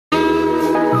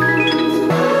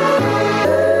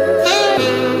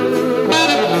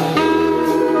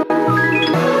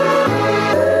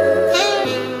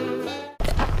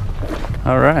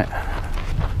All right,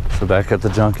 so back at the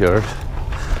junkyard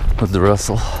with the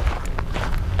Russell.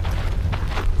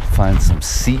 Find some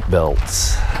seat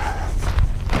belts.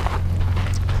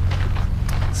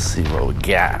 Let's see what we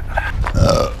got.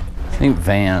 I think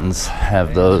Vans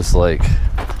have those like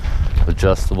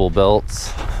adjustable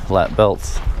belts, flat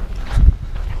belts.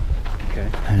 Okay.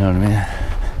 You know what I mean?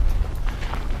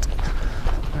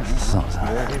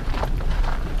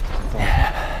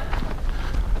 Yeah.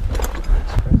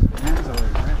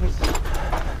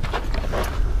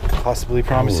 Possibly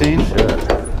promising. Holy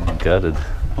shit. I'm gutted.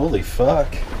 Holy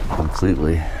fuck.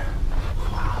 Completely.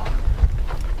 Wow.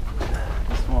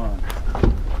 This one.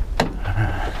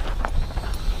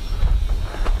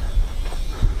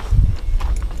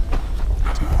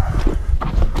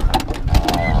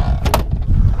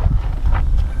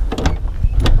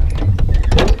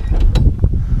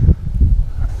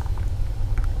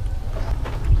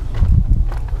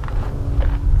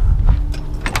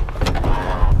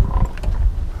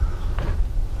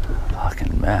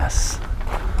 Fucking mess.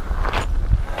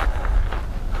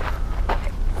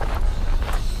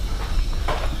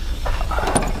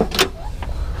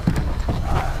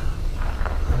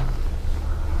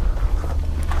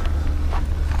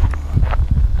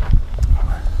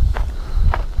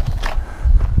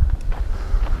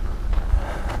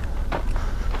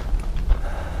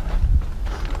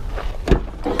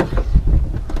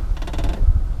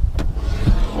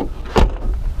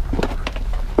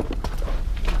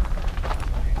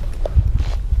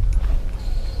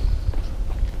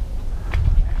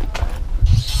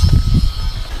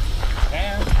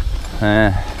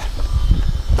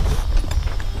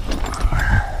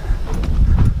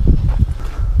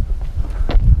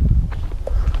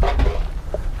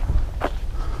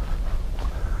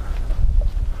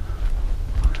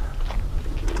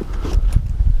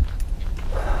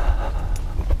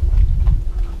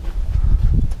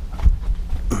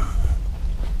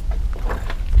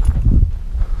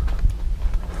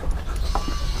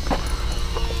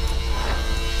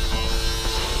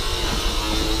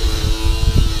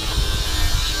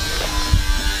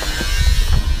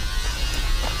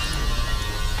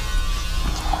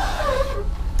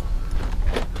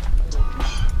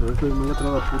 Me voy a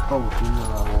traer la puta bocina a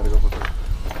la verga, porque...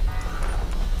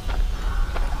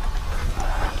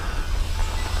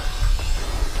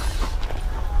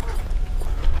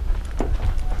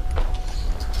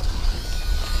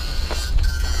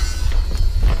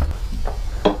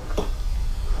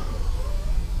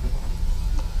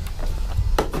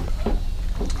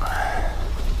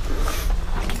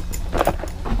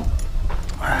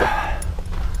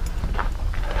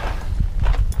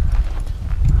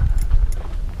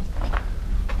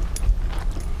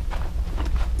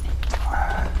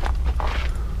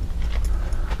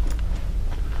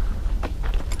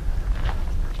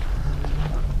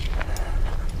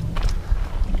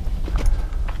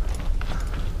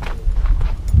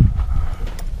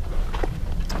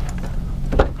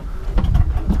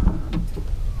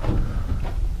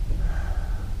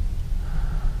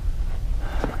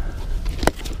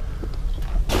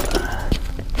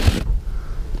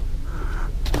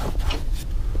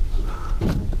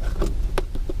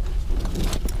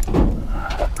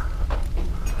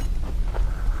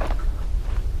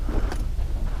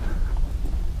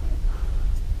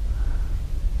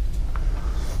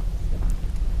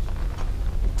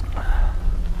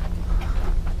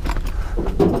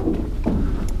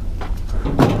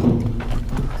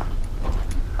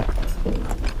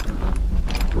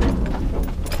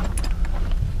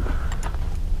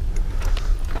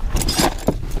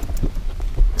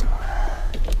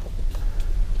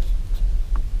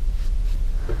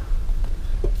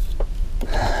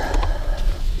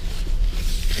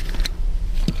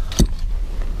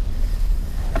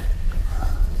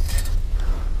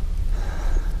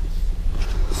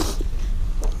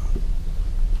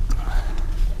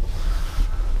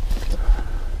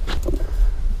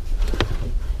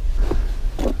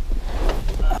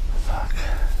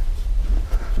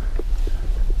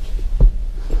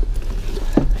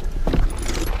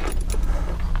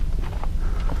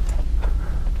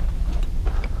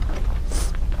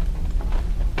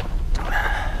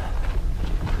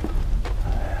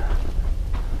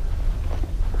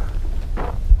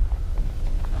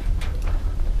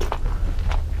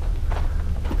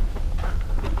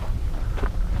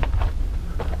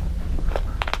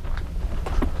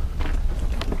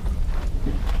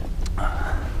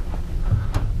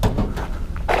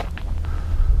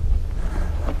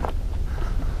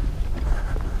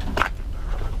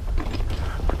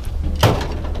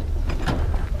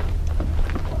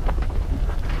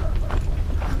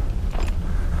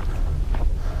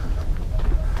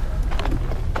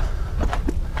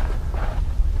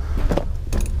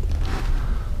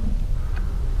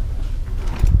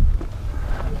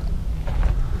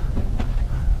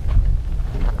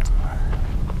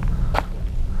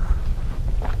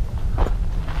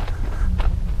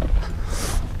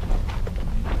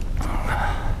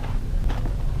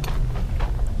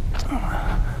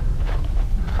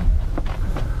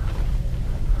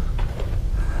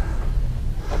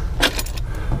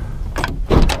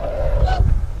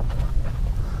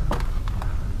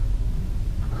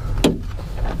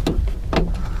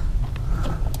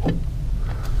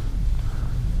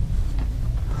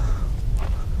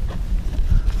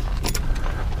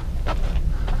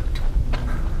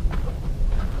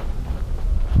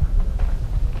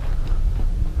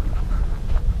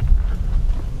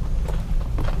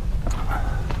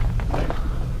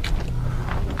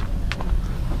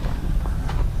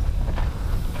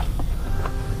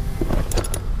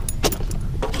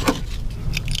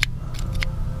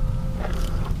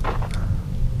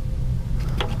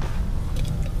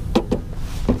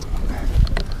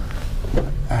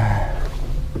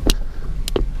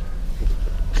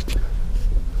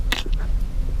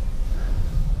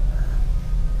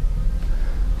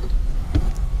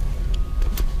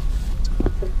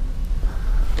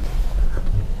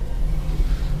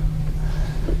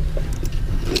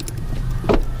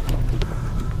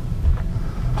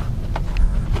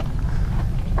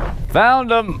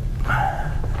 Found them.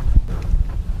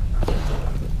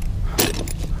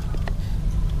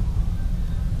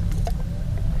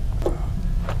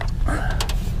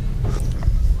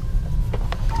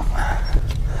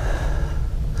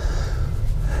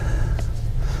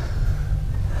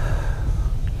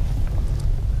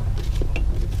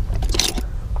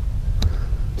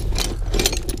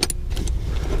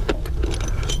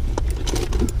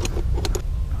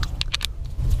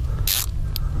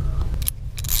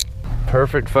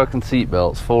 Perfect fucking seat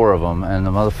belts, 4 of them, and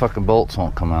the motherfucking bolts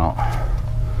won't come out.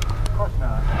 Of course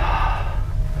not.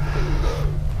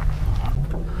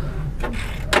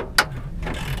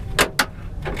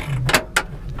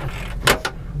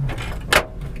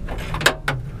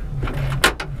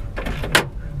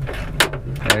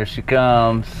 There she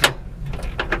comes.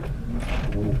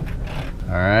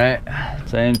 All right,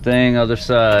 same thing, other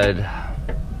side.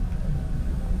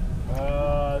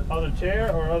 Other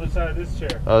chair or other side of this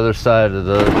chair? Other side of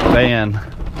the van.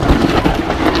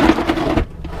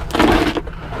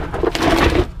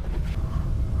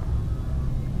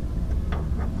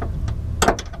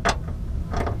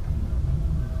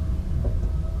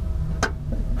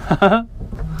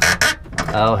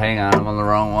 Oh, hang on, I'm on the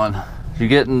wrong one. You're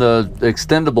getting the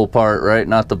extendable part, right?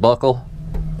 Not the buckle?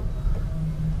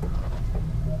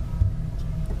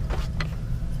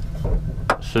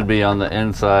 Should be on the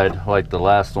inside like the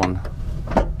last one.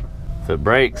 If it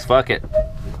breaks, fuck it.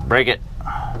 Break it.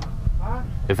 Huh?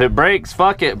 If it breaks,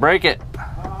 fuck it. Break it. Oh,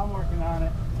 I'm working on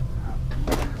it.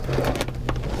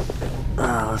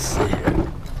 Let's see here.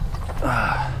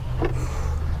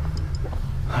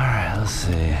 Alright, let's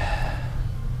see.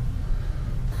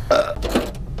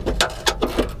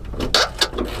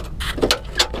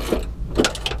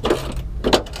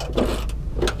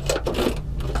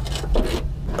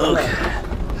 Okay.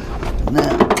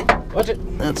 Now, Watch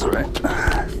it. that's all right.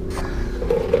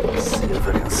 Let's see if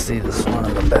I can see this one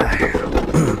in the back.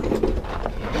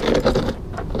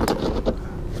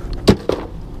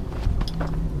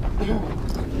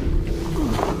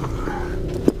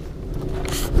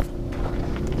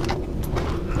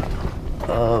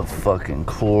 Of fucking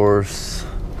course.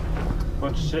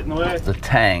 Bunch of shit in the way. The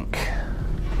tank.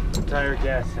 Entire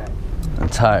gas tank.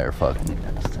 Entire fucking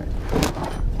gas tank.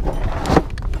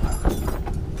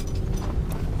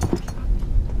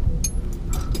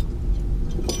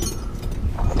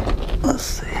 Let's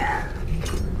see how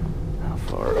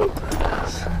far up that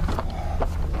is.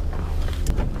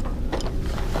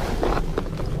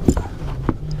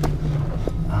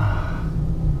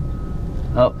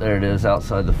 Oh, there it is,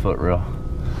 outside the foot rail.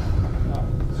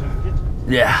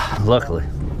 Yeah, luckily.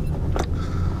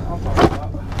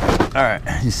 All right,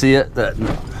 you see it? That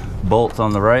bolt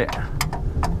on the right?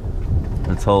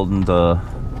 It's holding the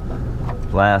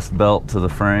last belt to the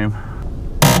frame.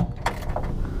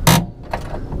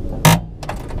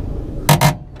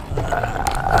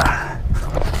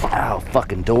 Ow,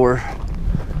 fucking door.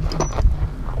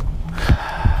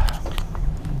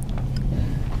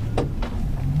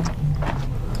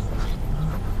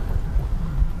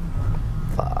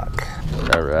 Fuck.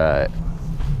 All right.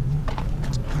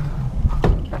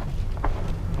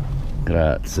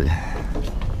 Grazie.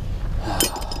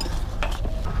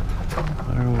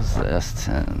 Where was the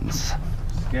S10s?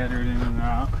 Scattered in and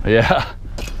out. Yeah,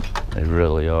 they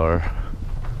really are.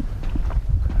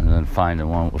 And then finding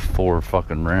one with 4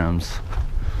 fucking rims.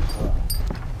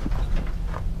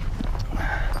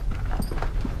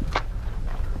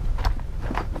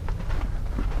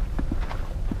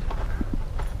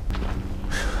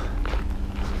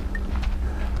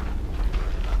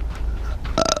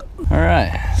 All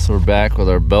right, so we're back with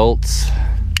our belts.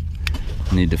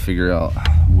 Need to figure out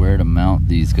where to mount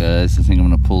these guys. I think I'm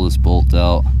gonna pull this bolt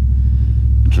out,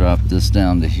 drop this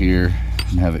down to here,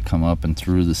 and have it come up and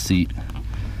through the seat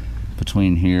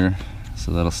between here.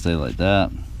 So that'll stay like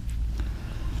that.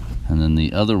 And then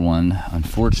the other one,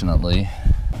 unfortunately,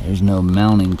 there's no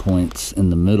mounting points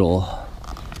in the middle.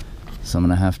 So I'm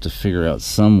gonna have to figure out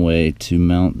some way to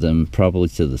mount them, probably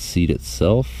to the seat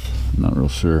itself. I'm not real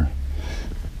sure.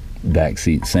 Back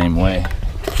seat, same way.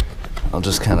 I'll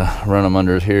just kind of run them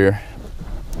under here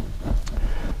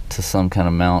to some kind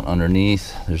of mount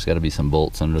underneath. There's got to be some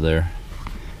bolts under there,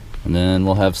 and then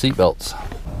we'll have seat belts.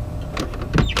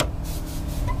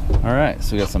 All right,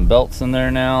 so we got some belts in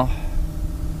there now.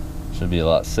 Should be a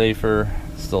lot safer.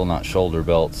 Still not shoulder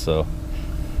belts, so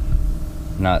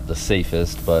not the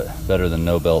safest, but better than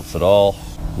no belts at all.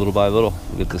 Little by little,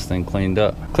 we'll get this thing cleaned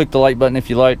up. Click the like button if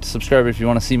you liked, subscribe if you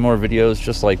want to see more videos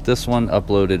just like this one,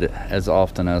 uploaded as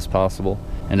often as possible.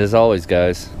 And as always,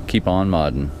 guys, keep on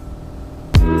modding.